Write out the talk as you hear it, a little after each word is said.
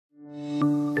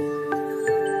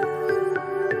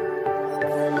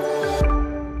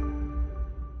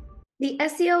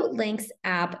SEO Links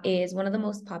app is one of the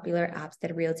most popular apps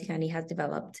that Realty Candy has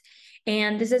developed.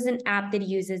 And this is an app that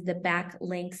uses the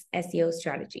backlinks SEO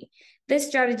strategy. This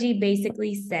strategy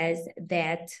basically says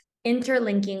that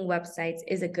interlinking websites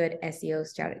is a good SEO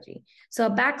strategy. So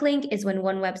a backlink is when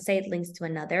one website links to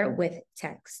another with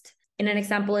text. And an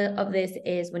example of this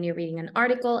is when you're reading an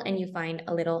article and you find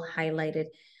a little highlighted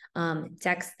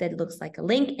text that looks like a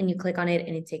link, and you click on it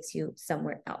and it takes you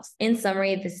somewhere else. In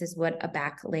summary, this is what a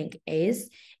backlink is,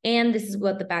 and this is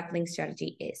what the backlink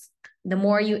strategy is. The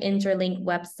more you interlink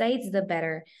websites, the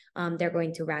better they're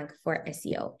going to rank for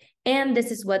SEO. And this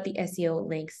is what the SEO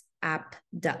Links app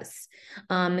does.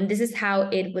 And this is how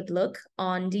it would look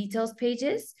on details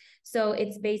pages. So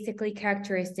it's basically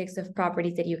characteristics of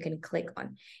properties that you can click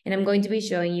on. And I'm going to be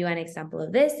showing you an example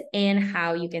of this and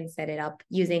how you can set it up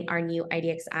using our new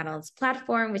IDXAddons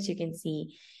platform, which you can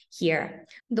see here.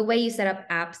 The way you set up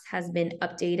apps has been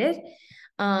updated.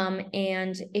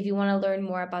 And if you want to learn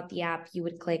more about the app, you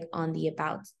would click on the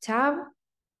About tab.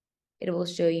 It will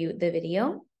show you the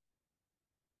video.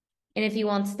 And if you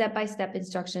want step-by-step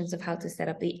instructions of how to set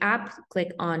up the app,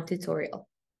 click on Tutorial.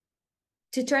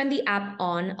 To turn the app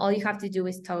on, all you have to do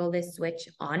is toggle this switch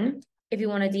on. If you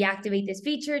want to deactivate this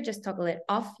feature, just toggle it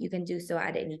off. You can do so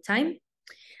at any time.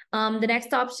 The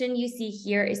next option you see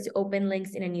here is to open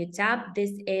links in a new tab.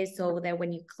 This is so that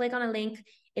when you click on a link,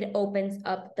 it opens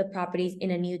up the properties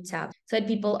in a new tab so that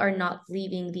people are not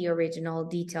leaving the original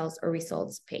details or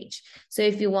results page. So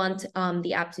if you want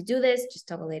the app to do this, just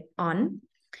toggle it on.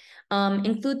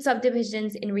 Include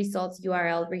subdivisions in results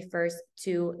URL refers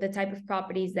to the type of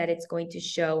properties that it's going to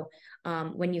show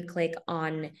when you click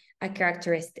on a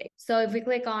characteristic. So if we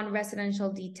click on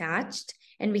residential detached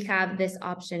and we have this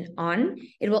option on,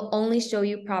 it will only show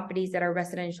you properties that are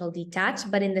residential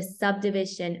detached, but in the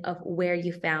subdivision of where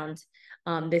you found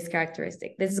this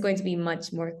characteristic. This is going to be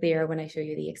much more clear when I show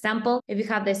you the example. If you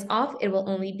have this off, it will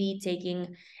only be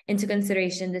taking into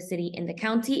consideration the city and the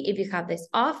county. If you have this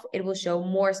off, it will show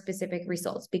more specific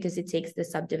results because it takes the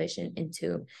subdivision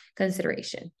into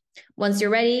consideration. Once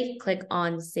you're ready, click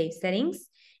on Save Settings,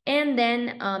 and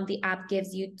then the app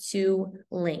gives you 2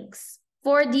 links.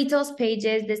 For details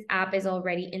pages, this app is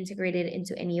already integrated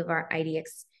into any of our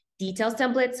IDX details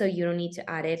templates, so you don't need to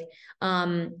add it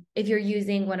if you're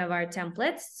using one of our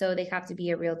templates, so they have to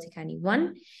be a Realty Candy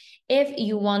one. If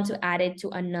you want to add it to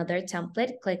another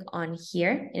template, click on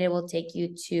here and it will take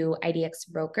you to IDX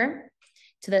Broker,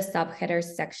 to the subheader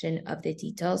section of the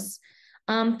details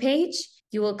page.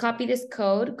 You will copy this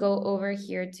code, go over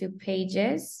here to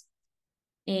Pages,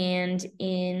 and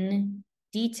in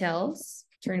Details,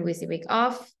 turn WYSIWYG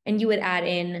off, and you would add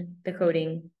in the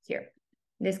coding here.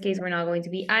 In this case, we're not going to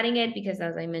be adding it because,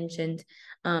 as I mentioned,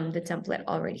 the template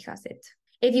already has it.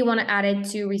 If you want to add it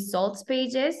to results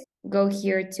pages, go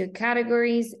here to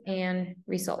categories and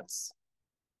results.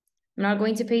 I'm not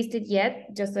going to paste it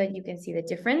yet, just so that you can see the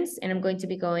difference. And I'm going to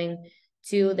be going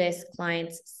to this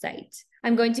client's site.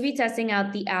 I'm going to be testing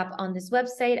out the app on this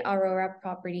website,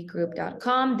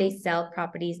 aurorapropertygroup.com. They sell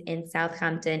properties in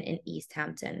Southampton and East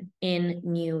Hampton in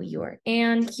New York.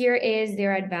 And here is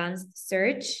their advanced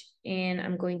search. And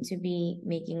I'm going to be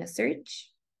making a search.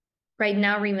 Right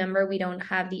now, remember, we don't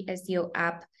have the SEO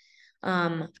app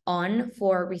on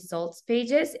for results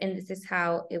pages, and this is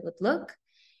how it would look.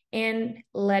 And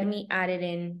let me add it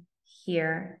in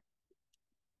here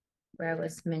where I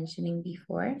was mentioning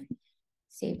before.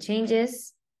 Save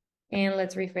changes, and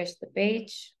let's refresh the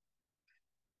page.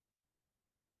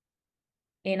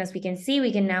 And as we can see,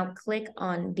 we can now click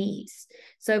on these.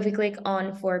 So if we click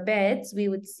on 4 beds, we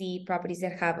would see properties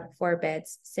that have 4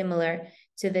 beds similar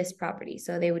to this property.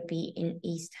 So they would be in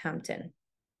East Hampton.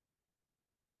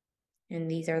 And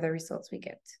these are the results we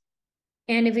get.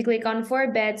 And if we click on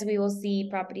 4 beds, we will see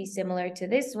properties similar to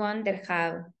this one that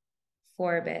have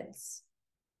 4 beds.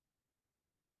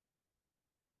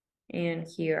 And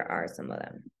here are some of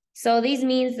them. So this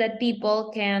means that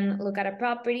people can look at a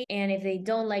property, and if they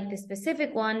don't like the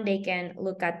specific one, they can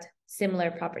look at similar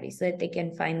properties so that they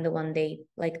can find the one they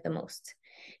like the most.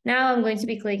 Now I'm going to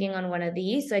be clicking on one of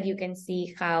these so that you can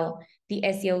see how the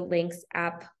SEO Links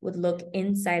app would look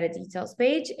inside a details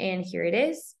page. And here it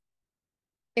is.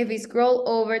 If we scroll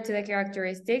over to the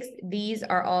characteristics, these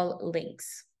are all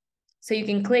links. So you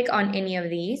can click on any of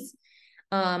these.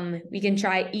 We can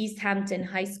try East Hampton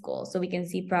High School, so we can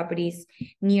see properties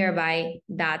nearby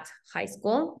that high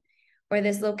school, or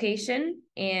this location.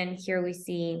 And here we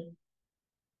see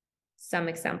some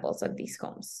examples of these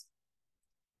homes.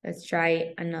 Let's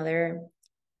try another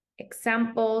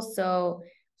example. So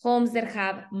homes that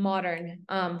have modern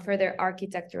for their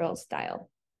architectural style.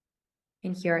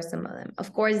 And here are some of them.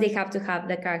 Of course, they have to have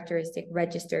the characteristic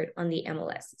registered on the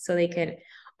MLS. So they could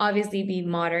obviously be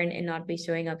modern and not be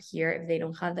showing up here if they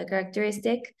don't have the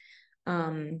characteristic.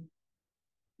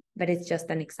 But it's just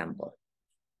an example.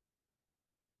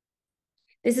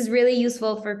 This is really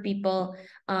useful for people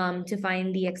to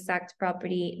find the exact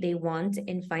property they want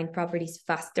and find properties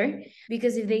faster.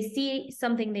 Because if they see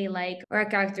something they like or a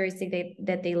characteristic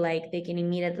that they like, they can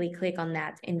immediately click on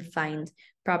that and find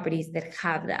properties that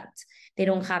have that. They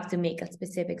don't have to make a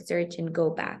specific search and go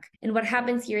back. And what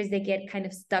happens here is they get kind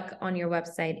of stuck on your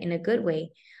website in a good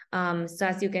way. So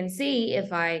as you can see,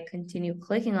 if I continue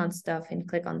clicking on stuff and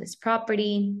click on this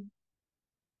property,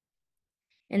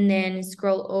 and then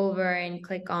scroll over and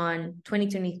click on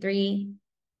 2023,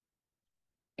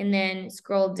 and then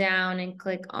scroll down and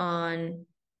click on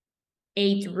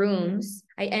 8 rooms,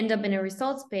 I end up in a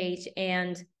results page,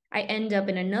 and I end up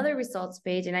in another results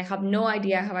page, and I have no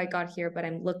idea how I got here, but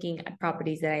I'm looking at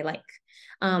properties that I like.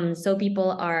 So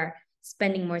people are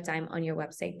spending more time on your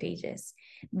website pages.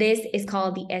 This is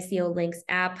called the SEO Links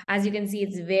app. As you can see,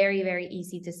 it's very, very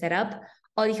easy to set up.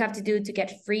 All you have to do to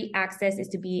get free access is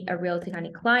to be a Realty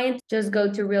Candy client. Just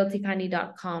go to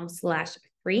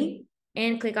realtycandy.com/free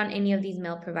and click on any of these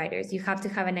mail providers. You have to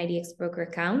have an IDX broker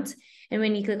account. And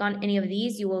when you click on any of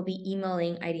these, you will be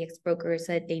emailing IDX brokers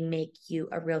so that they make you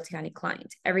a Realty Candy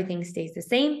client. Everything stays the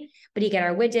same, but you get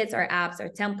our widgets, our apps, our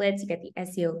templates, you get the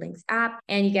SEO Links app,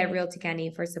 and you get Realty Candy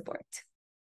for support.